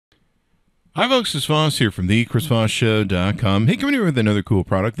Hi folks, Chris Voss here from the chrisvossshow.com. Hey, coming here with another cool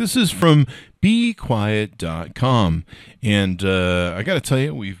product. This is from bequiet.com. And I got to tell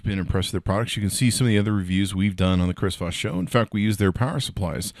you, we've been impressed with their products. You can see some of the other reviews we've done on the Chris Voss Show. In fact, we use their power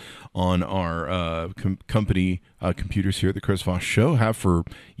supplies on our company computers here at the Chris Voss Show, have for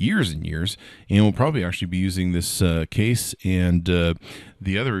years and years. And we'll probably actually be using this case and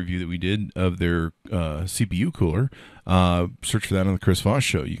the other review that we did of their CPU cooler. Search for that on the Chris Voss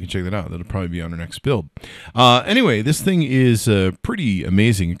Show. You can check that out. That'll probably be on our next build. Anyway, this thing is pretty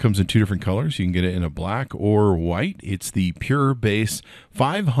amazing. It comes in two different colors. You can get it in a black or white. It's the Pure Base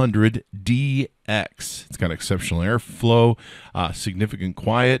 500DX. It's got exceptional airflow, significant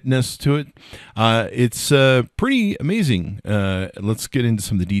quietness to it. It's pretty amazing. Let's get into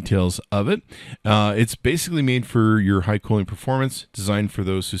some of the details of it. It's basically made for your high cooling performance, designed for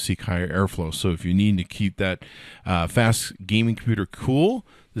those who seek higher airflow. So if you need to keep that fast gaming computer cool,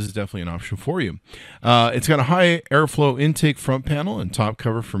 this is definitely an option for you. It's got a high airflow intake front panel and top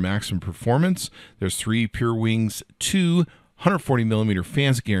cover for maximum performance. There's 3 Pure Wings 2 140 millimeter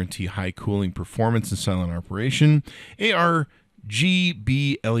fans guarantee high cooling performance and silent operation.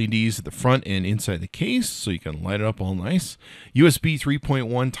 RGB LEDs at the front and inside the case, so you can light it up all nice. USB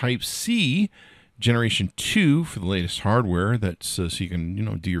 3.1 Type C Generation 2 for the latest hardware. That's so you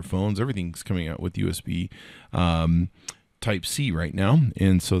can do your phones. Everything's coming out with USB Type C right now,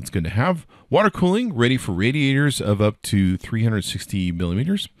 and so it's good to have. Water cooling, ready for radiators of up to 360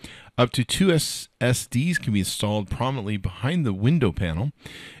 millimeters. Up to 2 SSDs can be installed prominently behind the window panel.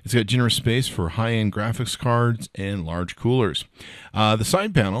 It's got generous space for high-end graphics cards and large coolers. The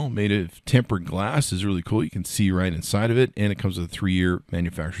side panel, made of tempered glass, is really cool. You can see right inside of it, and it comes with a 3-year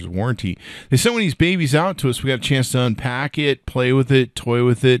manufacturer's warranty. They sent one of these babies out to us. We got a chance to unpack it, play with it, toy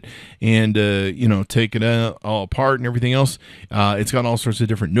with it, and take it all apart and everything else. It's got all sorts of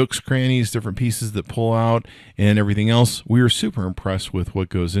different nooks, crannies, different pieces that pull out, and everything else. We were super impressed with what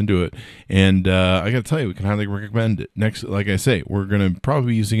goes into it, and I got to tell you, we can highly recommend it. Next, like I say, we're going to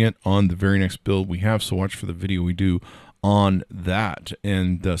probably be using it on the very next build we have, so watch for the video we do on that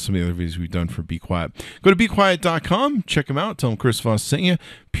and some of the other videos we've done for Be Quiet. Go to bequiet.com, check them out, tell them Chris Voss sent you.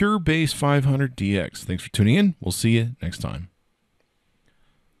 Pure Base 500DX. Thanks for tuning in. We'll see you next time.